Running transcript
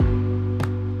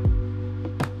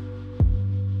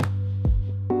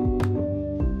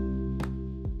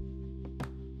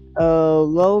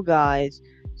Hello, guys.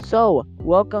 So,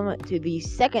 welcome to the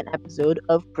second episode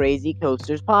of Crazy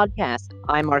Coasters Podcast.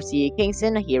 I'm RCA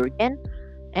Kingston here again,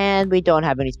 and we don't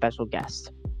have any special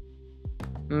guests.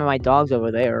 My dog's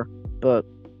over there, but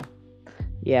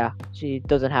yeah, she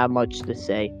doesn't have much to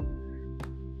say.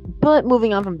 But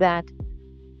moving on from that,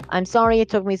 I'm sorry it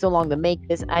took me so long to make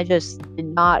this. I just did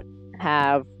not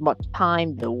have much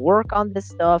time to work on this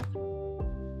stuff,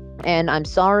 and I'm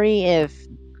sorry if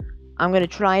I'm gonna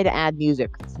try to add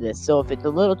music to this, so if it's a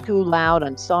little too loud,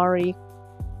 I'm sorry.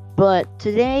 But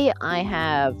today I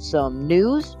have some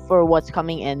news for what's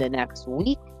coming in the next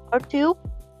week or two,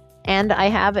 and I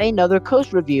have another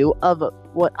coast review of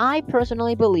what I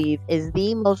personally believe is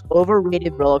the most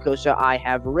overrated roller coaster I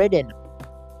have ridden.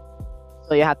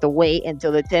 So you have to wait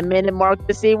until the 10-minute mark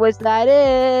to see what that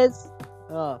is.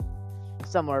 Oh,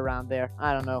 somewhere around there.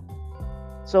 I don't know.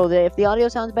 So if the audio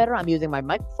sounds better, I'm using my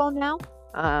microphone now.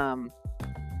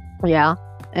 Yeah.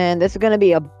 And this is going to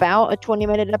be about a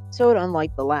 20-minute episode,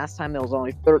 unlike the last time it was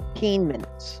only 13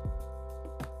 minutes.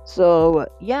 So,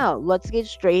 yeah, let's get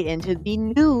straight into the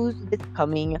news that's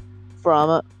coming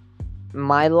from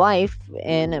my life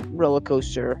in roller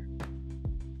coaster.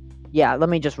 Yeah, let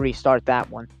me just restart that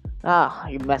one.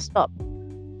 You messed up.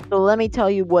 So let me tell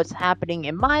you what's happening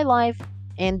in my life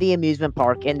in the amusement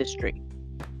park industry.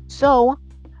 So,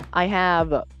 I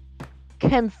have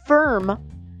confirmed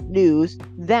news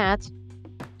that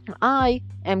I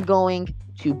am going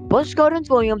to Busch Gardens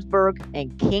Williamsburg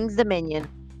and King's Dominion.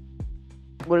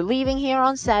 We're leaving here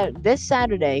on this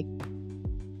Saturday.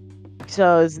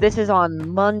 So this is on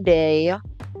Monday.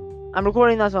 I'm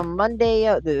recording this on Monday,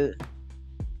 the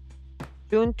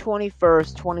June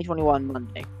 21st, 2021,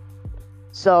 Monday.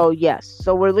 So yes,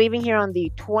 so we're leaving here on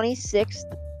the 26th.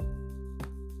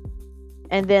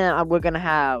 And then we're going to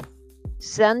have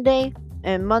Sunday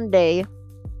and Monday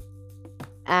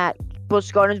at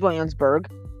Busch Gardens Williamsburg,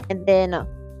 and then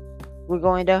we're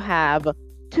going to have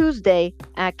Tuesday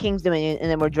at King's Dominion,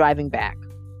 and then we're driving back.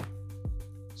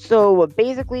 So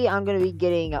basically, I'm gonna be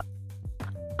hitting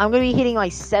my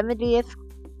 70th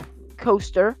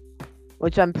coaster,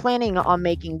 which I'm planning on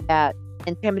making that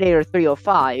Intimidator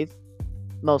 305.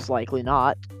 Most likely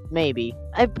not, maybe.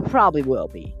 I probably will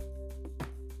be.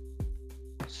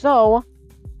 So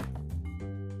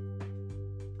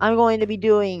I'm going to be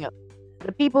doing.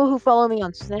 The people who follow me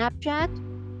on Snapchat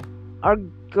are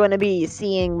going to be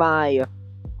seeing my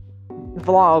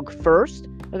vlog first,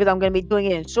 because I'm going to be doing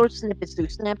it in short snippets through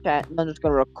Snapchat, and I'm just going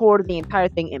to record the entire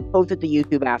thing and post it to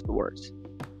YouTube afterwards.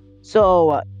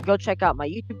 So, go check out my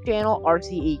YouTube channel,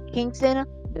 RCE Kingston.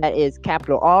 That is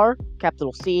capital R,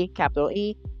 capital C, capital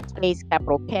E, space,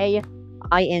 capital K,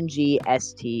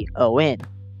 INGSTON.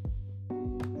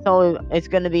 So, it's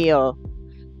going to be a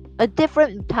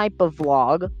different type of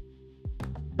vlog.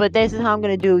 But this is how I'm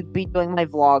going to be doing my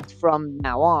vlogs from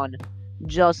now on.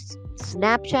 Just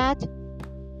Snapchat.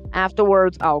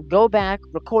 Afterwards, I'll go back,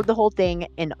 record the whole thing,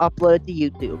 and upload it to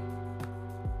YouTube.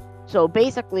 So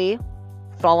basically,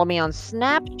 follow me on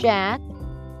Snapchat,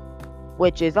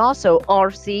 which is also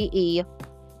RCE,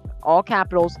 all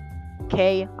capitals,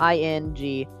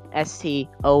 KINGSTON.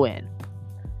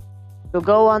 So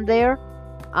go on there.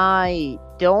 I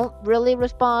don't really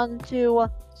respond to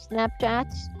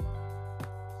Snapchats.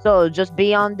 So just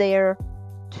be on there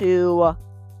to,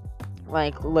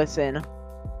 listen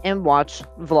and watch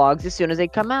vlogs as soon as they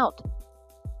come out.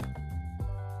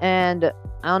 And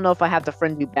I don't know if I have to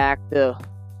friend you back for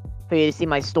you to see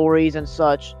my stories and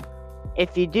such.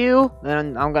 If you do,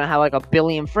 then I'm going to have 1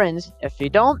 billion friends. If you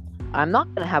don't, I'm not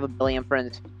going to have 1 billion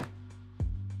friends.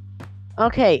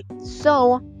 Okay,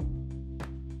 so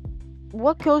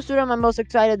what coaster am I most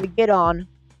excited to get on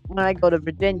when I go to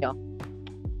Virginia?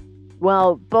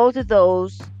 Well, both of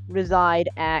those reside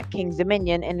at King's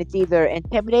Dominion, and it's either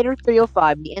Intimidator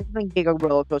 305, the Infinite Giga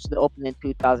roller coaster that opened in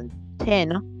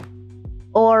 2010,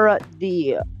 or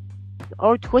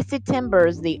Twisted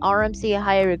Timbers, the RMC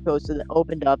Higher coaster that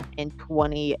opened up in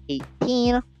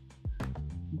 2018.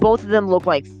 Both of them look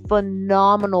like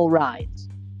phenomenal rides.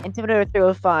 Intimidator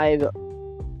 305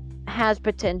 has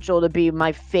potential to be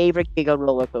my favorite Giga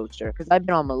roller coaster, because I've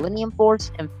been on Millennium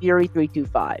Force and Fury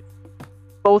 325.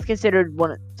 Both considered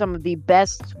some of the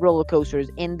best roller coasters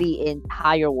in the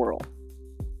entire world.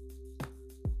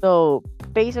 So,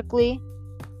 basically,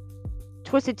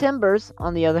 Twisted Timbers,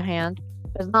 on the other hand,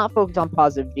 does not focus on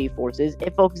positive G-forces.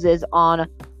 It focuses on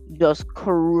just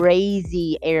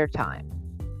crazy airtime.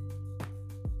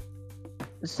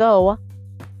 So,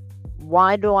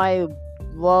 why do I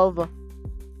love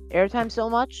airtime so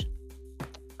much?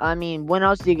 I mean, when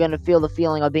else are you going to feel the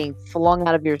feeling of being flung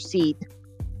out of your seat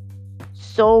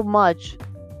so much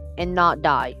and not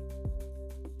die.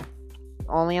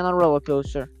 Only on a roller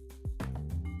coaster.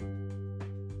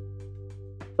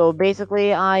 So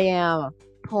basically, I am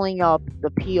pulling up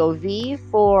the POV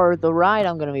for the ride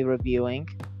I'm going to be reviewing.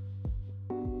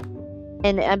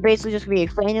 And I'm basically just going to be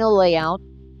explaining the layout.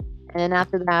 And then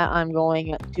after that, I'm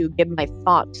going to give my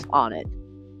thoughts on it.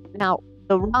 Now,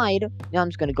 the ride, I'm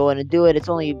just going to go in and do it. It's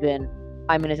only been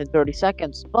 5 minutes and 30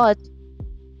 seconds. But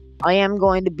I am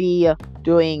going to be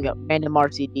doing Random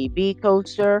RCDB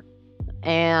coaster.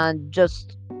 And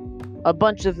just a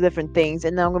bunch of different things.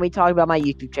 And then I'm going to be talking about my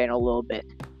YouTube channel a little bit.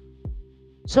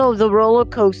 So, the roller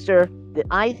coaster that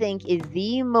I think is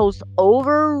the most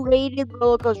overrated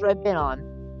roller coaster I've been on,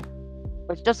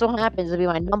 which just so happens to be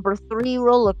my number 3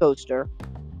 roller coaster,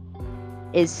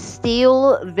 is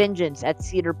Steel Vengeance at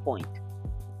Cedar Point.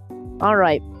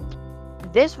 Alright,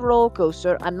 this roller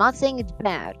coaster, I'm not saying it's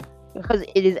bad, because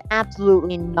it is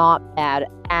absolutely not bad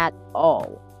at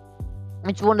all.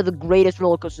 It's one of the greatest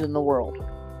roller coasters in the world.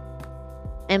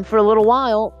 And for a little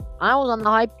while, I was on the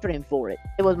hype train for it.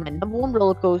 It was my number 1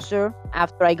 roller coaster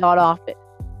after I got off it.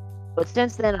 But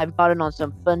since then, I've gotten on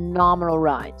some phenomenal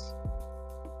rides.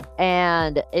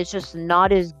 And it's just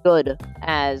not as good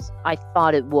as I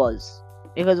thought it was.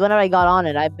 Because whenever I got on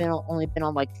it, I've only been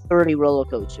on like 30 roller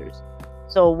coasters.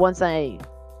 So once I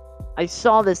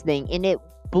saw this thing, and it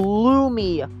blew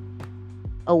me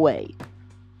away.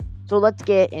 So let's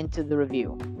get into the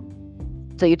review.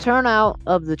 So you turn out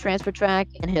of the transfer track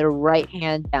and hit a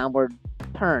right-hand downward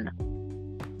turn.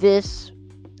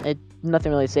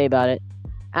 Nothing really to say about it.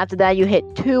 After that, you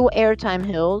hit 2 airtime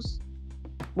hills,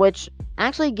 which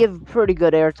actually give pretty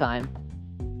good airtime.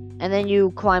 And then you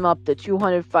climb up the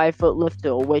 205-foot lift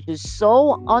hill, which is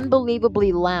so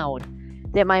unbelievably loud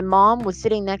that my mom was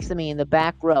sitting next to me in the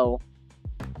back row.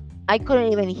 I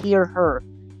couldn't even hear her,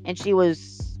 and she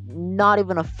was not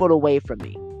even a foot away from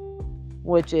me,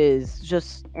 which is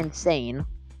just insane.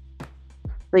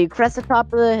 So you crest the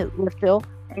top of the lift hill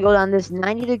and go down this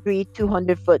 90-degree,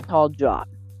 200-foot tall drop.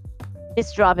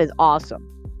 This drop is awesome.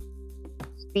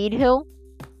 Speed hill,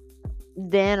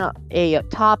 then a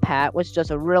top hat, which is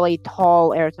just a really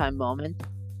tall airtime moment.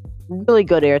 Really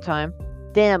good airtime.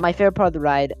 Then my favorite part of the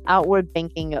ride, outward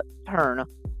banking turn.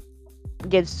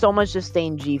 Gives so much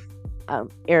sustained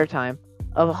airtime.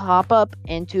 A hop up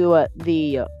into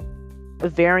the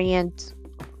variant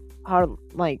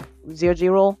zero-G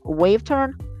roll, wave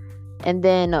turn, and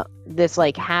then this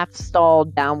like half stall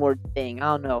downward thing.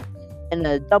 I don't know. And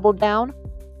a double down,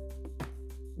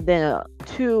 then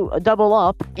a double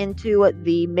up into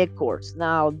the mid course.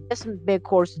 Now this mid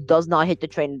course does not hit the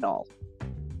train at all.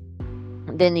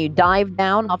 Then you dive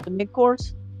down off the mid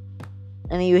course,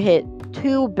 and then you hit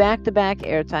 2 back-to-back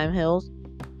airtime hills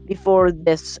before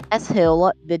this S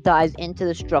hill that dives into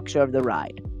the structure of the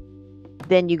ride.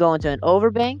 Then you go into an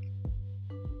overbank,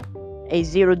 a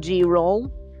 0-G roll,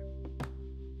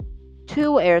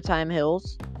 2 airtime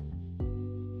hills,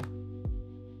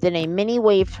 then a mini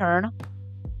wave turn,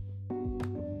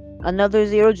 another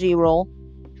 0-G roll,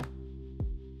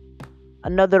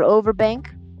 another overbank,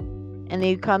 and then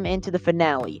you come into the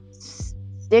finale.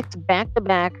 6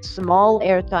 back-to-back small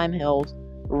airtime hills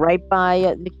right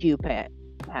by the queue path.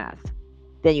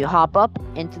 Then you hop up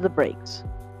into the brakes.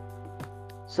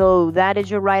 So that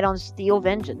is your ride on Steel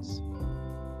Vengeance.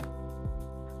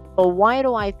 But why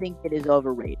do I think it is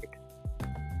overrated?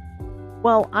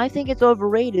 Well, I think it's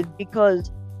overrated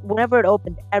because whenever it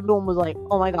opened, everyone was like,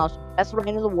 oh my gosh, best ride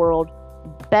in the world,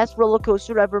 best roller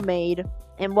coaster ever made.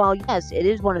 And while, yes, it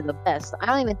is one of the best, I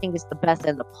don't even think it's the best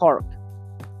in the park.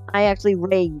 I actually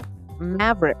rate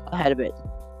Maverick ahead of it.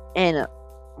 And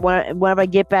whenever I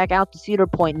get back out to Cedar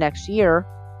Point next year,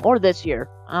 or this year,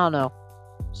 I don't know,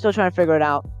 still trying to figure it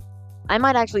out, I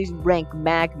might actually rank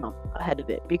Magnum ahead of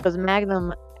it, because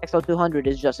Magnum XL200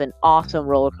 is just an awesome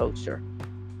roller coaster.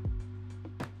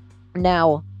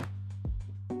 Now,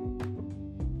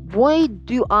 why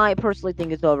do I personally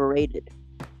think it's overrated?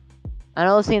 I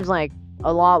know it seems like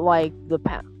a lot like the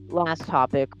last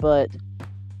topic, but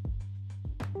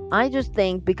I just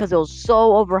think because it was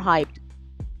so overhyped,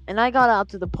 and I got out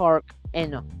to the park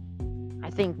in, I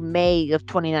think, May of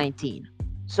 2019.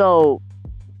 So,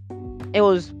 it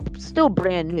was still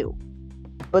brand new.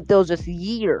 But there was this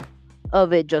year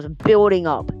of it just building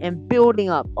up and building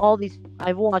up.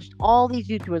 I've watched all these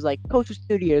YouTubers like Coaster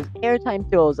Studios, Airtime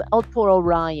Thrills, El Toro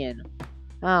Ryan,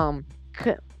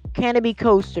 Canopy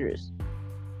Coasters,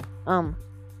 Phantom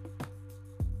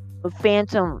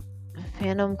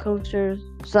Coasters,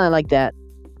 something like that.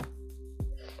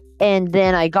 And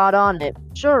then I got on it.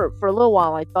 Sure, for a little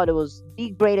while I thought it was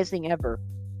the greatest thing ever.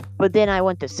 But then I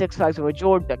went to Six Flags Over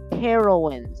Georgia,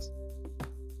 Carowinds,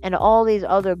 and all these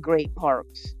other great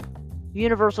parks,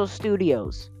 Universal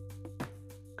Studios.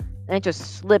 And it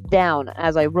just slipped down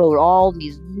as I rode all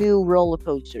these new roller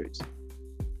coasters.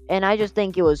 And I just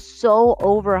think it was so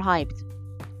overhyped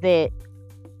that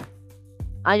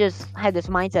I just had this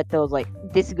mindset that was like,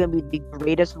 this is going to be the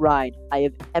greatest ride I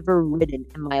have ever ridden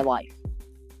in my life.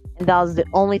 And that was the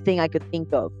only thing I could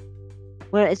think of.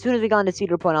 As soon as we got into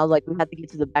Cedar Point, I was like, we have to get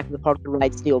to the back of the park to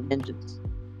ride Steel Vengeance.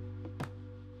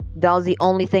 That was the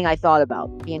only thing I thought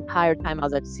about the entire time I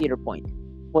was at Cedar Point.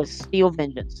 Was Steel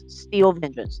Vengeance, Steel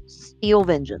Vengeance, Steel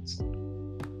Vengeance.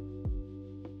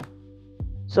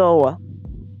 So,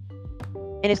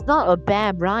 and it's not a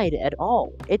bad ride at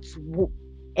all. It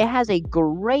has a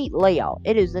great layout.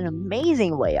 It is an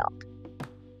amazing layout.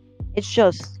 It's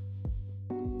just,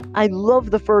 I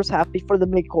love the first half before the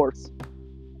mid-course.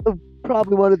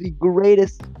 Probably one of the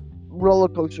greatest roller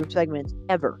coaster segments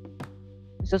ever.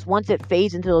 It's just once it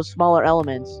fades into those smaller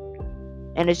elements,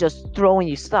 and it's just throwing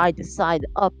you side to side,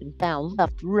 up and down,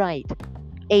 left, right,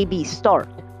 A, B, start.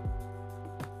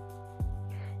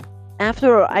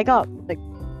 After I got like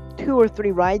 2 or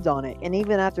 3 rides on it, and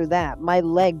even after that, my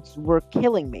legs were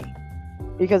killing me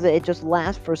because it just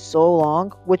lasts for so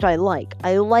long, which I like.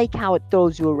 I like how it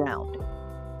throws you around,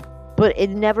 but it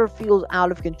never feels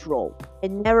out of control.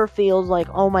 It never feels like,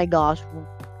 oh my gosh,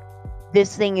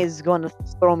 this thing is going to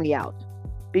throw me out.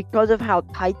 Because of how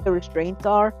tight the restraints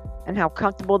are and how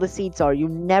comfortable the seats are, you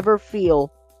never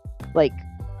feel like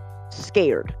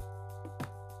scared.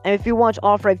 And if you watch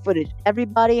off-ride footage,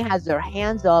 everybody has their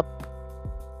hands up.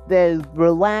 They're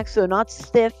relaxed, they're not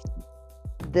stiff.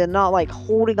 They're not like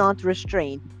holding on to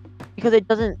restraint because it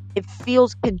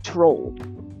feels controlled.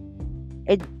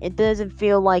 It doesn't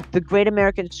feel like the Great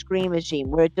American Scream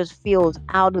Machine where it just feels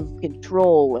out of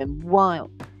control and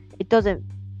wild. It doesn't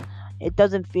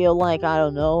feel like, I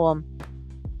don't know,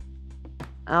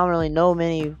 I don't really know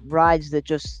many rides that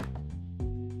just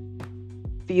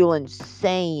feel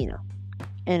insane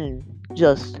and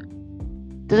just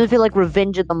doesn't feel like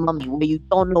Revenge of the Mummy where you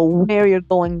don't know where you're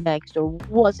going next or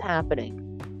what's happening.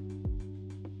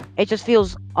 It just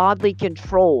feels oddly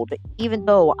controlled, even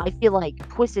though I feel like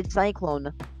Twisted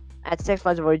Cyclone at Six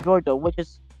Flags Over Georgia, which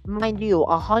is, mind you,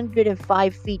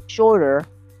 105 feet shorter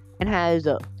and has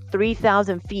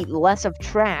 3,000 feet less of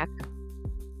track,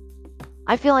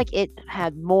 I feel like it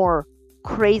had more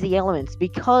crazy elements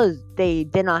because they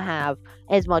did not have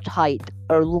as much height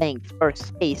or length or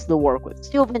space to work with.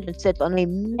 Steel Vengeance sits on a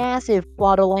massive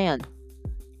plot of land,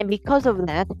 and because of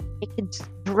that, it can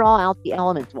draw out the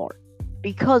elements more.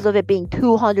 Because of it being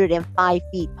 205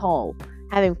 feet tall,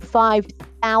 having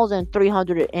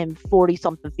 5,340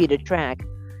 something feet of track,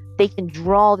 they can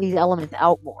draw these elements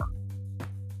out more,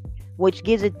 which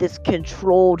gives it this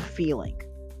controlled feeling.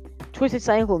 Twisted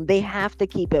Cyclone, they have to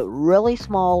keep it really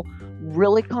small,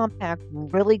 really compact,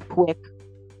 really quick.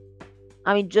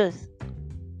 I mean, just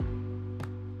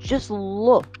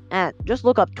look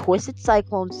up Twisted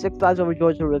Cyclone Six Flags Over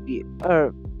Georgia review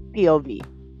or POV.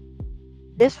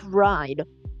 This ride,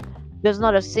 there's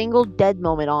not a single dead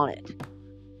moment on it.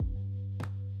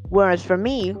 Whereas for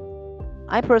me,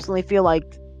 I personally feel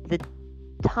like the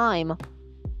time,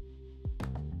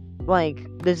 like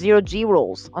the 0G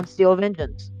rolls on Steel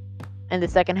Vengeance and the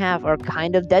second half are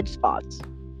kind of dead spots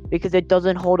because it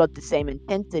doesn't hold up the same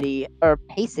intensity or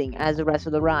pacing as the rest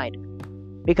of the ride.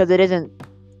 Because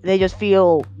they just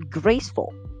feel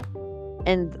graceful.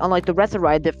 And unlike the rest of the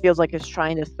ride that feels like it's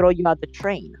trying to throw you out the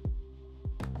train.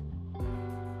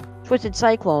 Twisted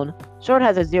Cyclone sort of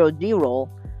has a 0G roll,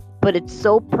 but it's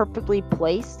so perfectly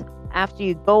placed after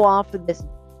you go off of this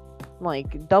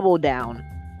like double down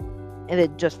and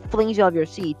it just flings you off your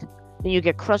seat, then you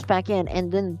get crushed back in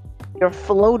and then you're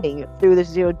floating through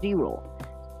this 0G roll.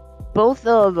 Both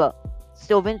of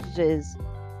Steel Vengeance's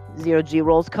 0G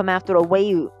rolls come after a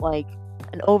wave, like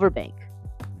an overbank,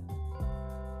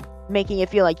 making it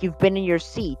feel like you've been in your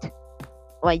seat,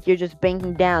 like you're just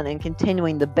banking down and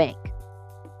continuing the bank.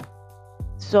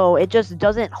 So it just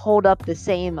doesn't hold up the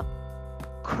same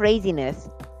craziness.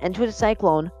 And Twisted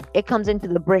Cyclone, it comes into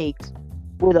the brakes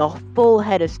with a full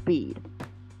head of speed.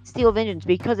 Steel Vengeance,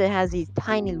 because it has these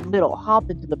tiny little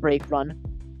hop into the brake run,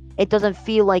 it doesn't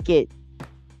feel like it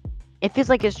feels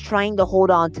like it's trying to hold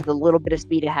on to the little bit of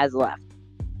speed it has left.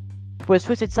 Whereas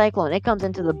Twisted Cyclone, it comes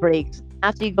into the brakes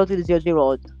after you go through the 0G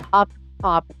roll, it's hop,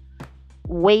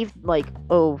 wave, like,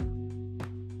 a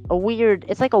weird,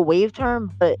 it's like a wave turn,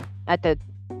 but at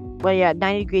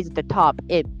 90 degrees at the top,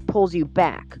 it pulls you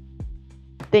back.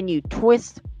 Then you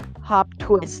hop,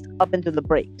 twist up into the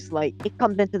brakes. Like, it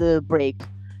comes into the brakes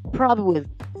probably with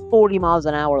 40 miles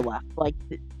an hour left. Like,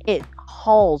 it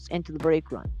hauls into the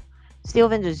brake run. Steel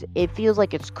Vengeance, it feels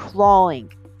like it's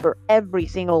clawing for every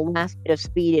single last bit of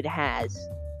speed it has.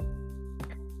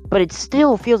 But it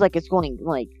still feels like it's going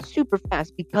like super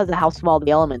fast because of how small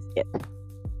the elements get.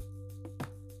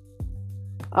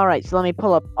 Alright, so let me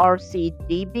pull up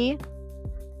RCDB.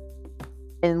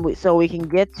 And so we can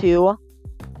get to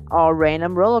our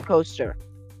random roller coaster.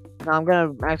 Now I'm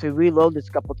gonna actually reload this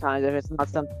a couple times if it's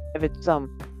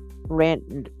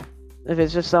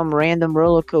just some random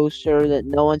roller coaster that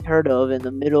no one's heard of in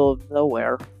the middle of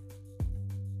nowhere.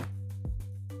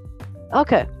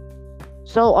 Okay,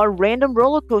 so our random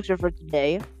roller coaster for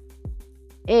today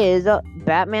is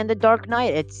Batman the Dark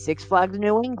Knight at Six Flags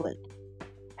New England.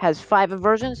 Has 5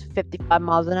 inversions, 55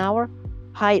 miles an hour,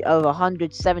 height of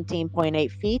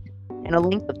 117.8 feet, and a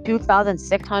length of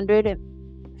 2,600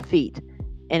 feet.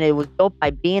 And it was built by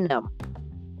B&M.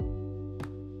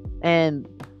 And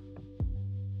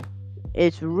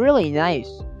it's really nice.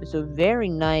 It's a very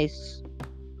nice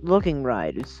looking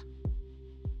ride.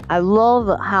 I love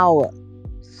how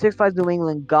Six Flags New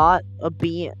England got a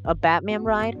Batman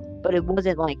ride, but it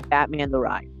wasn't like Batman the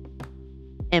ride.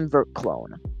 Invert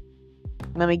clone.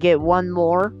 Let me get one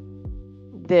more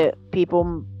that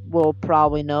people will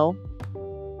probably know.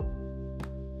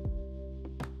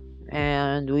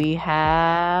 And we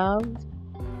have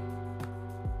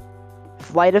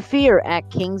Flight of Fear at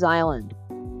Kings Island.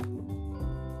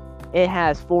 It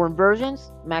has 4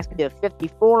 inversions, max speed of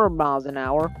 54 miles an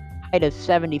hour, height of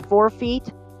 74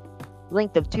 feet,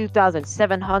 length of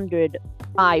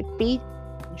 2,705 feet,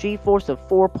 G-force of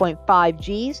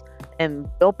 4.5 Gs, and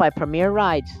built by Premier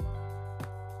Rides.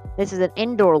 This is an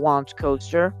indoor launch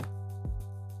coaster,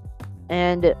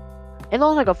 and it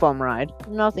looks like a fun ride,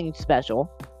 nothing special.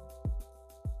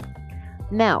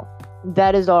 Now,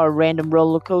 that is our random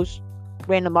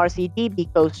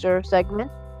RCDB coaster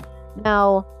segment.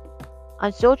 Now,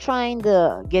 I'm still trying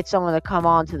to get someone to come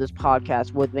on to this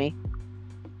podcast with me,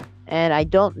 and I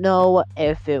don't know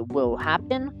if it will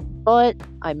happen, but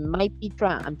I'm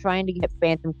trying to get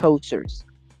Phantom Coasters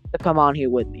to come on here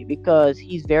with me because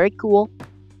he's very cool.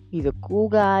 He's a cool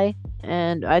guy,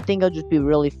 and I think it'll just be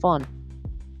really fun.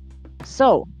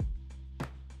 So,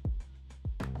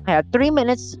 I have 3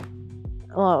 minutes,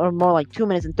 or more like 2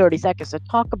 minutes and 30 seconds to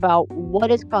talk about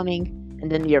what is coming in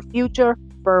the near future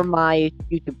for my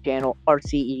YouTube channel,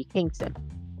 RCE Kingston.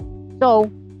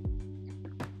 So,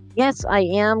 yes, I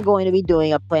am going to be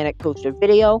doing a Planet Coaster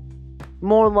video,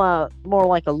 more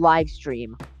like a live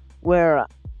stream, where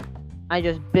I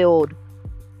just build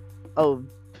a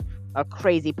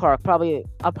crazy park.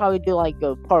 I'll probably do like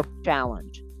a park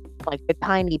challenge, like the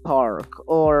tiny park,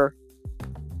 or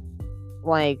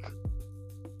like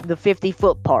the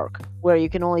 50-foot park, where you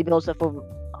can only build stuff over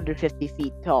 150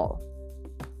 feet tall,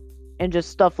 and just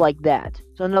stuff like that.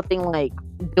 So nothing like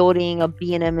building a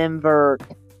B&M invert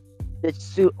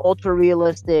that's ultra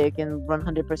realistic and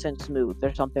 100% smooth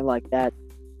or something like that.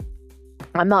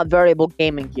 I'm not variable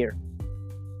gaming here.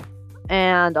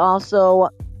 And also,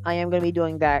 I am going to be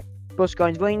doing that Busch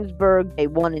Gardens Williamsburg Day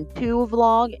 1 and 2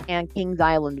 vlog and Kings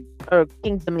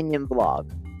Dominion vlog.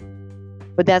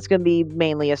 But that's going to be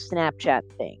mainly a Snapchat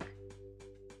thing.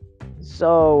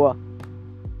 So,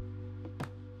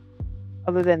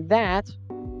 other than that,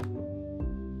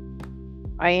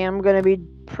 I am going to be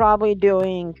probably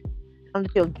doing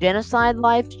Until Genocide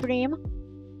live stream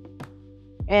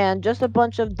and just a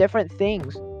bunch of different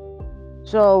things.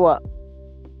 So,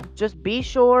 just be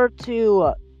sure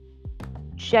to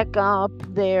check up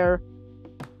there.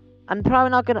 I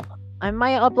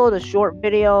might upload a short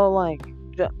video,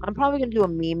 I'm probably gonna do a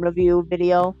meme review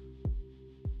video,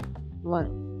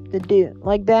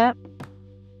 like that,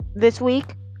 this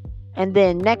week, and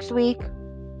then next week,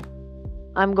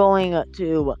 I'm going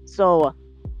to,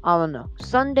 I don't know,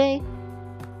 Sunday,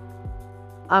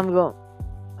 I'm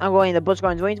going to Busch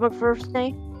Gardens Williamsburg first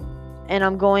day, and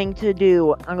I'm going to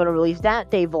release that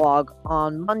day vlog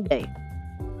on Monday.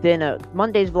 Then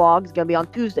Monday's vlog is going to be on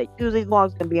Tuesday. Tuesday's vlog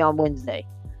is going to be on Wednesday.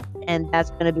 And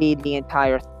that's going to be the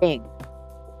entire thing.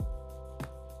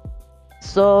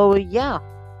 So, yeah.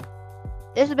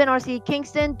 This has been RC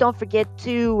Kingston. Don't forget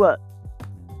to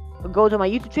go to my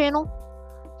YouTube channel.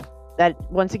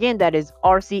 Once again, that is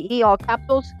RCE, all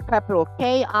capitals, capital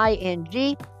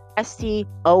KINGSTON.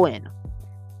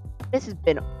 This has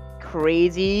been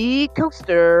Crazy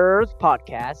Coasters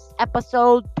Podcast,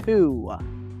 Episode 2.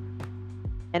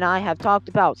 And I have talked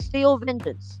about Steel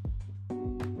Vengeance,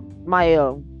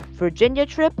 my Virginia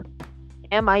trip,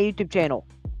 and my YouTube channel.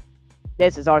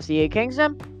 This is RCA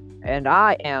Kingston, and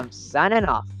I am signing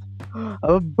off.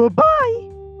 Bye-bye!